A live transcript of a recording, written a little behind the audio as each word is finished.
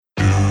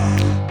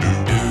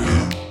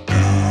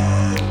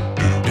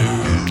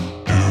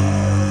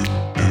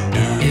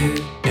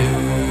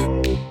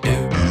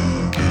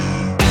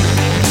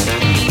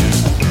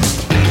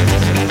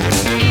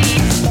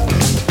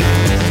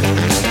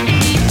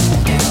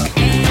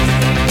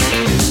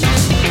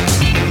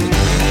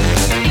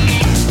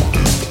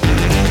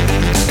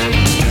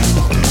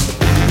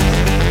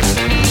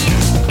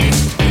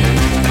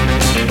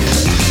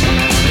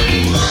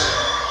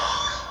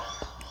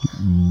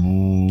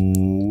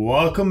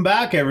Welcome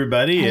back,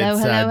 everybody.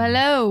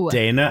 Hello.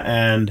 Dana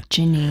and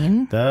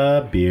Janine.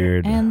 the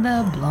beard. And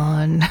the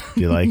blonde.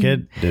 Do you like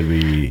it? Did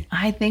we?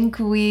 I think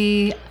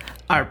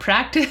our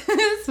practice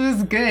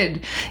was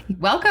good.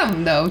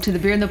 Welcome, though, to the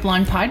Beard and the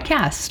Blonde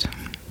podcast.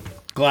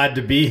 Glad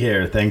to be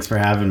here. Thanks for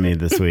having me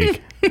this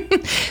week.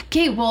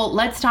 Okay, well,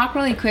 let's talk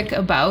really quick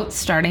about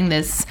starting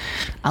this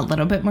a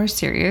little bit more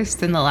serious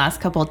than the last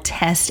couple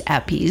test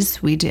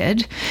epis we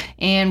did.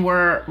 And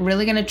we're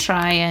really going to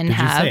try and Did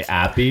have... you say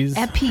appies?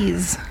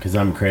 Epis. Because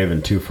I'm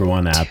craving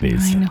 2-for-1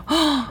 appies.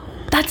 I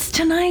know. That's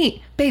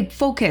tonight. Babe,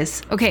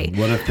 focus. Okay.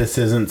 What if this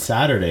isn't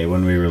Saturday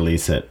when we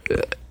release it?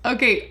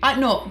 Okay,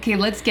 no. Okay,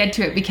 let's get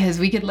to it because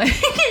we could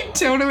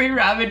totally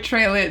rabbit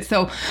trail it.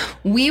 So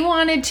we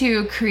wanted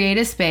to create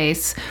a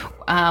space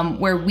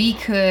where we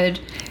could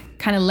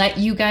kind of let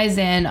you guys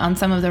in on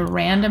some of the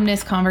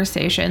randomness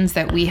conversations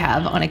that we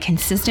have on a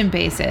consistent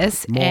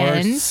basis.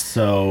 More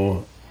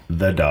so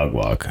the dog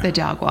walk. The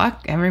dog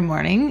walk every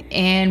morning.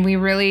 And we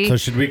really... So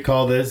should we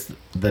call this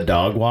the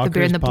dog walkers The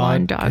Beard and the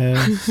Blonde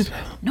podcast?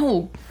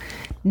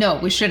 No,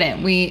 we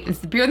shouldn't. It's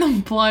the Beard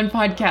and the Blonde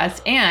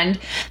podcast. And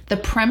the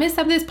premise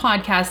of this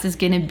podcast is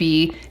going to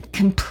be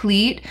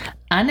complete,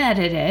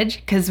 unedited,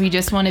 because we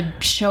just want to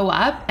show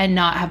up and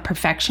not have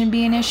perfection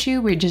be an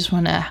issue. We just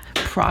want to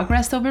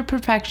progress over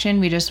perfection.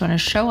 We just want to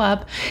show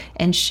up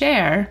and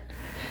share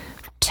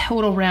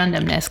total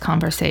randomness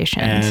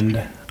conversations.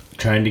 And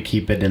trying to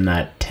keep it in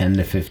that 10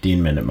 to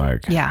 15 minute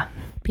mark. Yeah.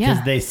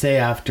 Because they say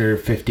after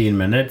 15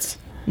 minutes...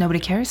 Nobody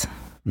cares?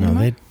 No,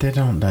 they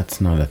don't. That's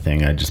not a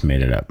thing. I just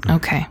made it up.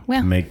 Okay.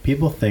 Well, make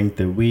people think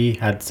that we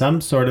had some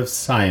sort of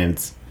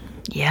science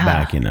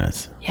backing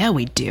us. Yeah,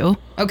 we do.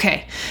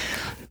 Okay.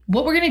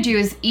 What we're going to do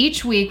is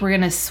each week we're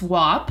going to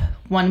swap.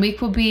 1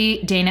 week will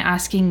be Dana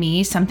asking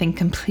me something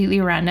completely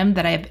random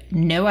that I have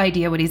no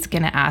idea what he's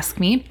going to ask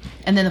me.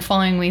 And then the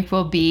following week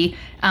will be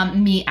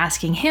me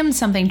asking him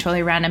something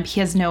totally random.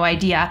 He has no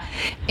idea.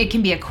 It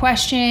can be a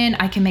question.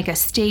 I can make a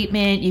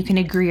statement. You can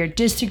agree or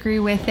disagree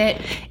with it.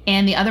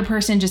 And the other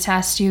person just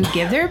has to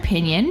give their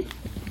opinion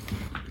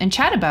and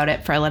chat about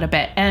it for a little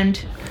bit.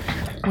 And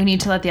we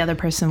need to let the other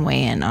person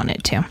weigh in on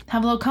it too.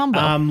 Have a little combo.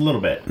 A little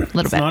bit.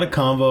 It's not a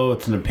convo.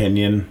 It's an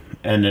opinion.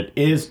 And it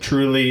is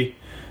truly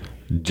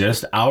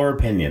just our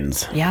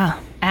opinions. Yeah.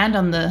 And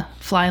on the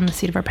fly on the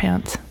seat of our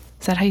pants.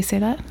 Is that how you say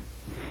that?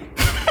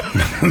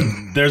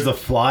 There's a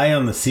fly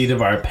on the seat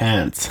of our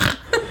pants.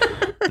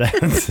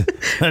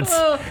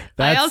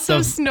 I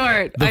also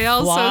snort.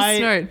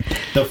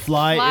 The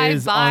fly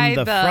is on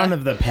the front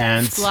of the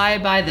pants. Fly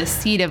by the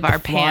seat of our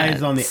pants. Fly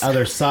is on the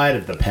other side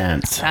of the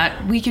pants.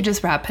 We could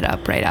just wrap it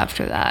up right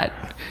after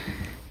that.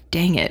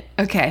 Dang it.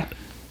 Okay.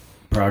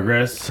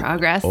 Progress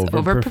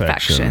over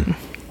perfection.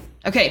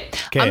 Okay.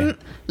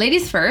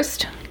 Ladies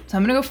first. So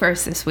I'm going to go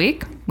first this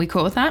week. We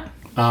cool with that?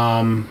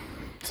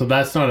 So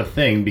that's not a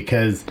thing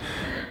because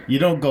you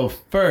don't go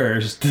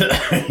first.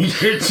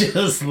 You're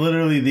just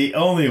literally the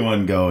only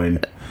one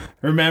going.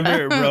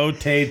 Remember, it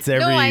rotates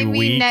every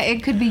week.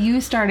 It could be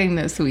you starting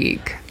this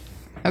week.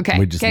 Okay.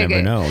 We just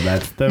never know.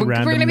 That's the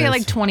randomness. We're going to be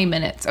like 20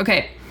 minutes.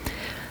 Okay.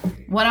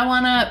 What I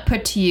want to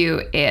put to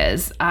you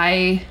is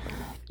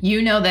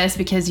you know this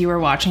because you were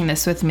watching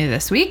this with me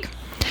this week,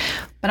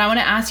 but I want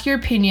to ask your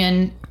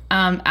opinion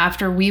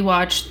after we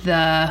watched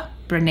the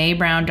Brené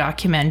Brown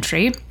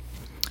documentary,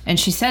 and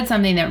she said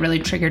something that really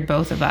triggered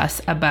both of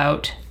us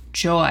about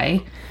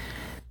joy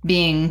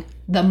being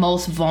the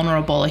most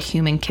vulnerable a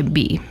human can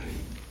be,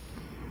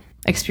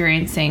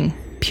 experiencing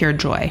pure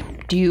joy.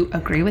 Do you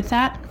agree with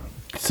that?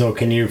 So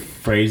can you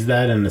phrase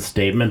that in a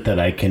statement that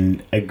I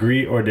can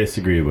agree or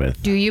disagree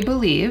with? Do you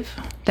believe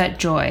that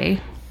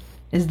joy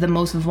is the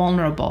most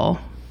vulnerable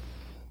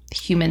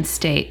human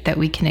state that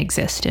we can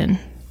exist in?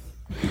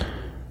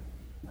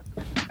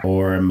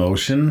 Or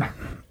emotion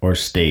or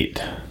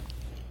state?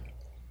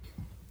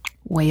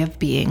 Way of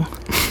being.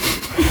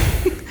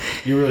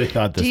 You really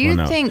thought this one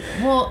out. Do you think,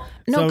 well,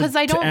 no, because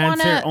I don't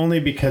want to.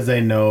 Only because I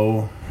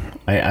know,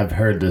 I've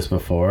heard this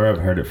before. I've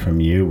heard it from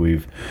you.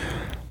 We've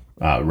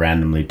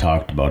randomly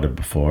talked about it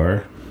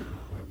before.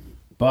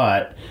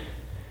 But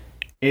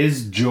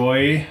is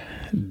joy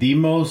the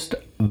most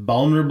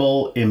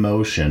vulnerable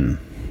emotion?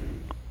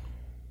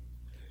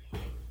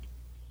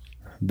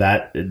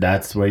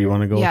 That's where you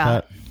want to go with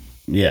that?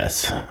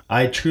 Yes.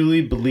 I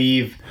truly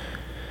believe.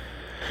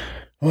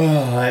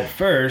 Well, at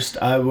first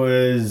I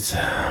was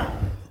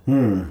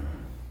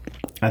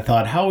I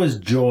thought, how is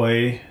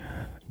joy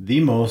the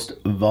most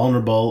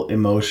vulnerable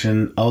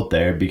emotion out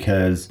there?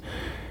 Because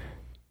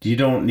you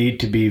don't need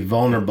to be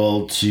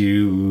vulnerable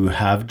to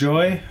have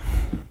joy.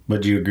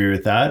 Would you agree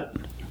with that?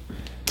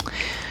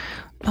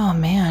 Oh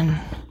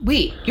man.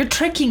 Wait, you're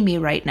tricking me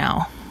right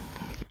now.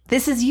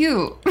 This is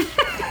you.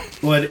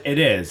 Well, it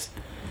is.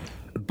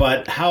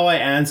 But how I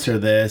answer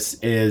this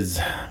is,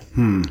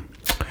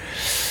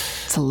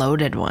 It's a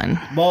loaded one.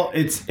 Well,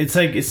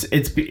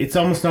 it's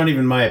almost not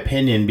even my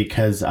opinion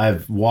because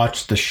I've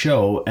watched the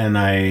show and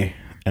I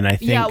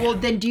think. Yeah, well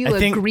then do you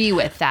agree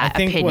with that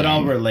opinion? I think what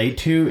I'll relate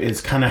to is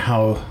kind of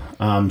how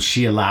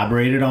She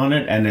elaborated on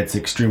it, and it's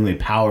extremely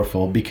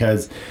powerful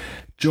because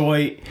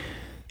joy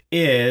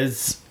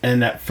is,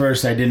 and at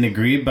first I didn't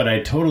agree, but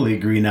I totally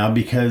agree now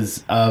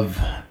because of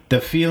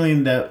the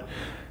feeling that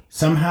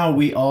somehow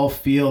we all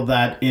feel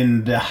that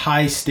in the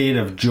high state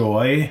of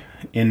joy,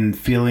 in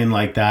feeling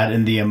like that,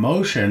 in the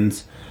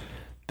emotions,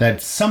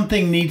 that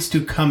something needs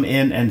to come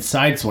in and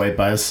sideswipe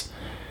us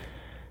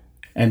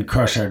and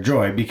crush our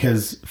joy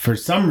because for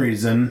some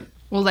reason...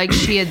 Well, like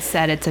she had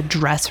said, it's a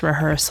dress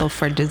rehearsal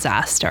for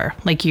disaster.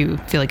 Like you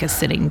feel like a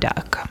sitting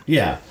duck.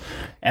 Yeah.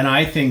 And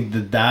I think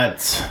that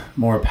that's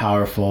more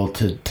powerful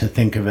to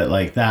think of it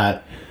like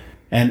that.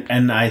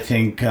 And I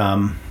think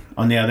on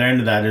the other end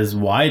of that is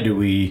why do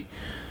we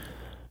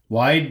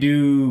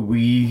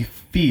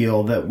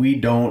feel that we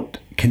don't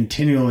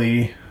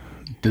continually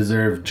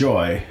deserve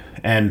joy?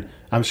 And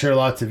I'm sure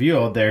lots of you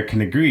out there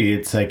can agree.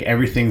 It's like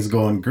everything's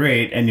going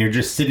great and you're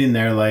just sitting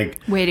there like...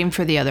 waiting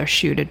for the other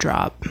shoe to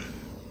drop.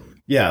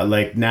 Yeah,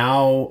 like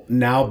now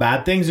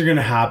bad things are going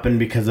to happen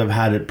because I've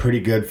had it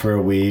pretty good for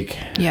a week.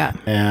 Yeah.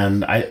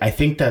 And I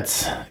think that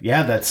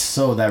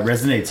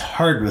resonates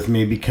hard with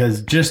me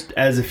because just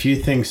as a few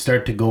things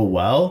start to go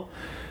well,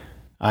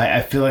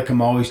 I feel like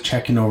I'm always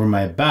checking over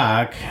my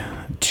back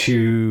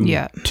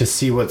to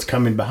see what's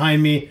coming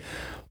behind me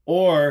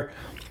or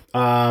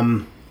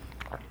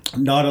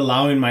not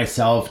allowing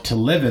myself to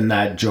live in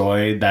that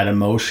joy, that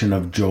emotion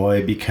of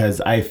joy,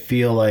 because I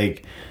feel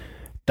like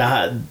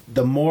that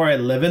the more I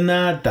live in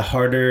that, the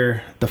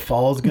harder the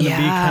fall is going to be,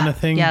 kind of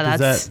thing.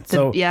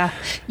 Yeah,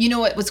 You know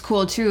what was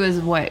cool too is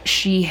what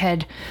she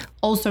had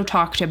also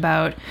talked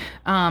about,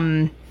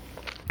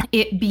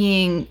 it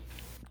being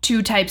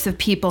two types of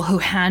people who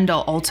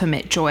handle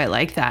ultimate joy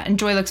like that. And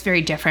joy looks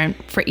very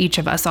different for each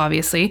of us,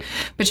 obviously.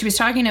 But she was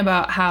talking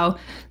about how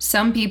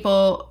some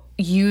people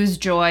use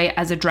joy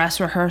as a dress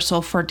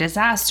rehearsal for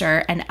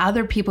disaster, and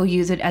other people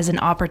use it as an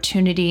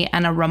opportunity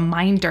and a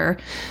reminder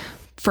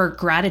for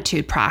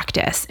gratitude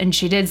practice. And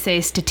she did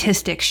say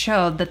statistics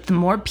show that the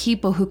more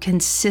people who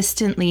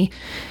consistently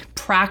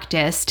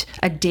practiced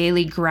a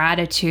daily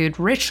gratitude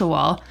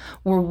ritual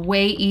were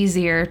way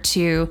easier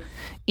to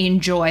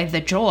enjoy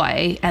the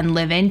joy and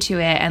live into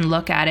it and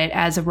look at it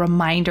as a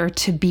reminder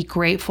to be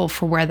grateful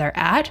for where they're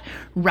at,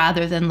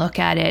 rather than look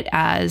at it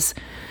as,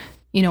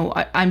 you know,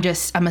 I'm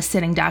a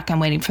sitting duck, I'm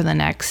waiting for the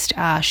next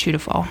shoe to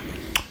fall.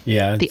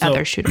 Yeah. The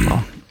other shoe to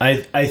fall.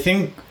 I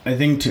think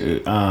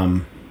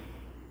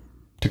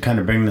to kind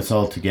of bring this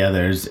all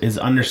together is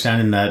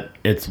understanding that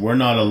we're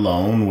not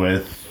alone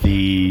with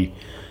the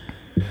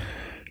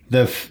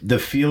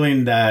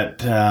feeling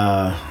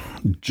that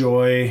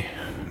joy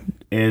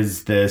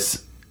is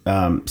this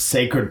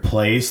sacred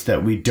place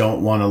that we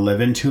don't want to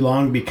live in too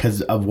long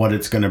because of what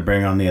it's going to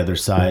bring on the other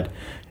side.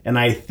 And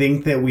I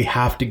think that we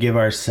have to give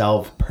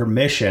ourselves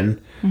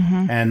permission.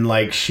 Mm-hmm. And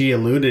like she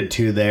alluded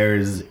to,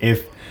 there's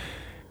if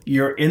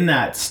you're in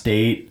that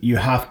state, you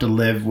have to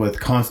live with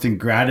constant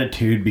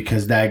gratitude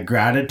because that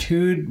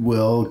gratitude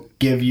will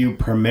give you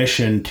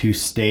permission to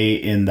stay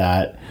in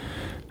that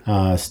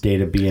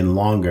state of being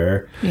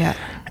longer. Yeah.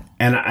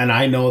 And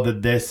I know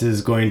that this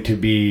is going to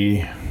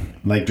be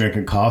like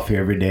drinking coffee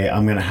every day.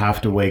 I'm going to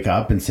have to wake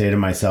up and say to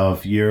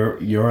myself,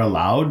 you're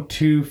allowed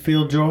to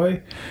feel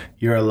joy.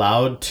 You're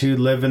allowed to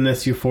live in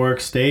this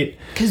euphoric state.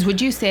 Because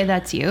would you say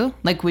that's you?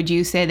 Like, would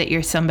you say that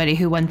you're somebody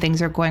who, when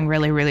things are going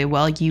really, really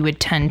well, you would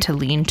tend to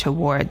lean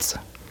towards?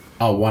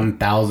 Oh,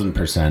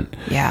 1,000%.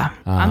 Yeah,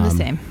 I'm the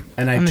same.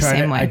 And I'm the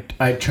same way.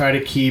 I try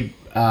to keep...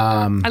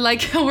 I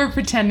like how we're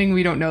pretending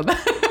we don't know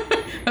that.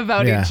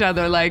 About each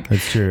other, like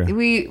that's true.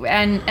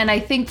 And I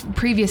think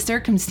previous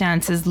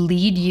circumstances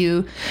lead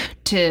you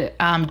to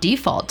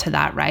default to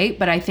that, right?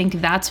 But I think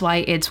that's why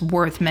it's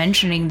worth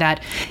mentioning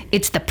that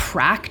it's the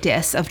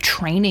practice of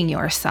training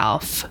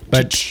yourself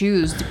to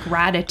choose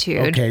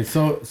gratitude. Okay,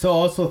 so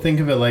also think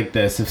of it like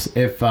this: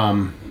 if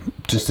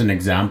just an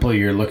example,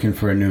 you're looking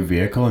for a new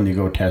vehicle and you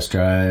go test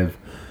drive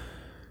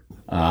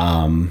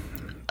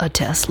a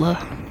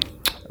Tesla.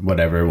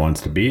 Whatever it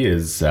wants to be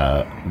is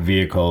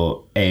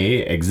vehicle A,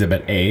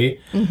 exhibit A.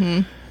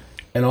 Mm-hmm.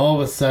 And all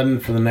of a sudden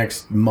for the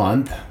next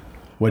month,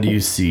 what do you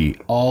see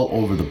all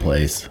over the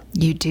place?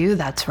 You do,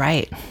 that's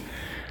right.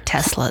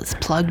 Tesla's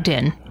plugged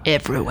in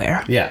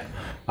everywhere. Yeah.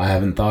 I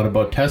haven't thought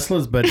about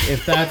Teslas, but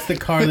if that's the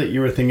car that you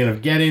were thinking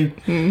of getting,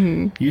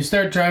 mm-hmm. you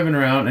start driving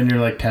around and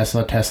you're like,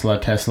 Tesla, Tesla,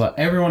 Tesla.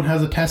 Everyone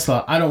has a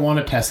Tesla. I don't want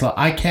a Tesla.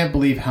 I can't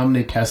believe how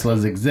many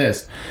Teslas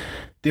exist.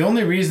 The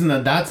only reason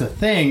that that's a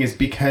thing is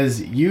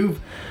because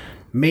you've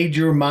made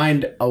your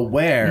mind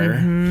aware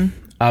mm-hmm.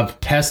 of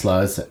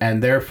Teslas,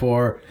 and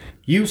therefore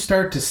you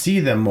start to see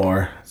them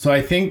more. So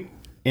I think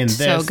in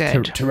this,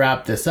 to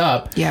wrap this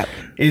up,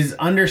 is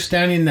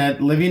understanding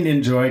that living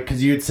in joy,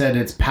 because you had said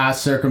it's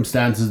past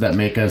circumstances that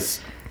make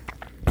us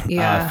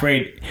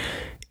afraid.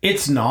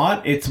 It's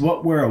not. It's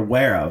what we're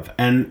aware of.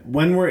 And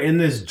when we're in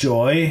this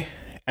joy,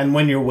 and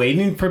when you're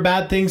waiting for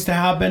bad things to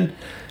happen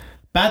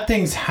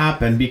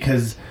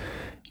because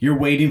You're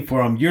waiting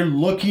for them. You're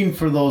looking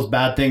for those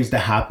bad things to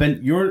happen.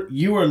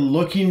 You are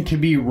looking to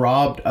be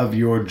robbed of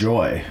your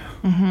joy.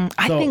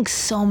 I think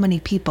so many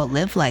people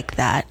live like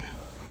that.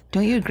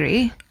 Don't you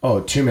agree?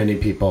 Oh, too many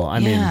people. I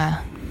mean,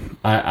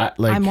 I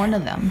like. I'm one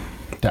of them.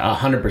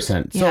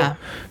 100%. Yeah.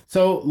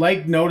 So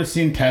like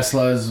noticing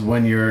Teslas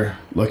when you're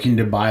looking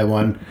to buy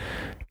one.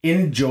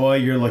 In joy,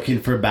 you're looking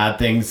for bad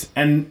things.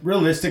 And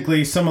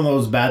realistically, some of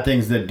those bad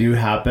things that do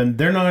happen,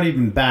 they're not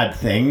even bad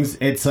things.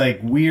 It's like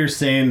we are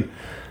saying,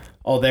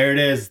 oh, there it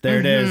is. There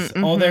it is.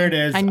 Oh, there it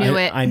is. I knew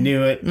it. I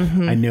knew it.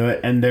 I knew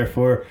it. And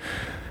therefore,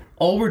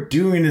 all we're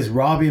doing is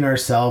robbing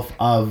ourselves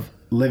of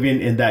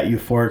living in that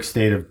euphoric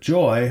state of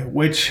joy,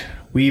 which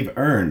we've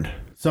earned.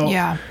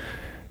 So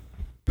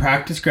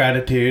practice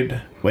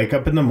gratitude. Wake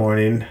up in the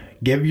morning.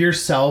 Give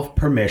yourself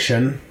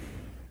permission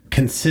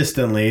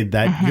consistently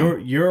that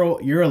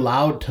you're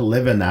allowed to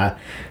live in that,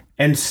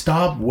 and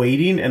stop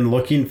waiting and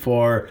looking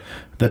for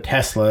the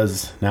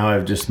Teslas. Now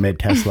I've just made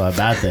Tesla a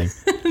bad thing.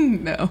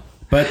 No.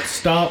 But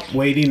stop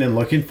waiting and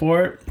looking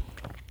for it,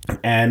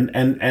 and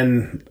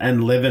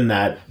live in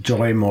that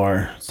joy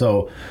more.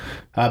 So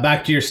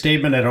back to your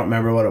statement, I don't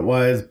remember what it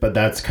was, but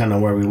that's kind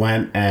of where we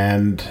went.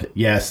 And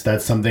yes,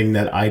 that's something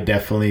that I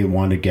definitely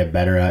want to get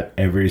better at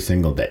every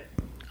single day.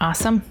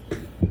 Awesome.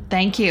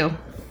 Thank you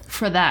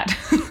for that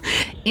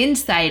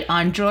insight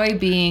on joy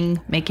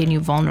making you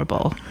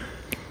vulnerable.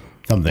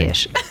 Something.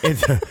 Ish.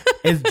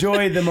 Is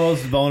joy the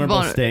most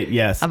vulnerable state?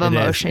 Yes, of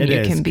emotion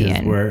you can be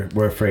in.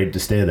 We're afraid to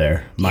stay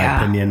there. My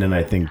opinion, and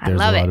I think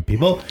there's a lot of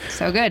people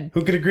so good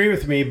who could agree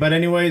with me. But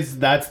anyways,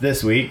 that's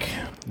this week.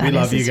 We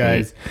love you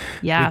guys.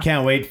 Yeah, we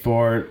can't wait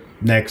for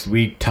next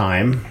week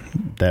time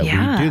that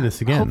we do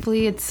this again.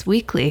 Hopefully it's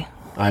weekly.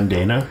 I'm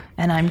Dana.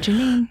 And I'm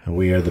Janine. And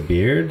we are the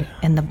Beard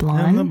and the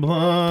Blonde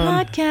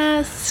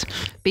Podcast.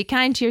 Be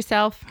kind to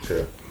yourself.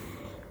 True.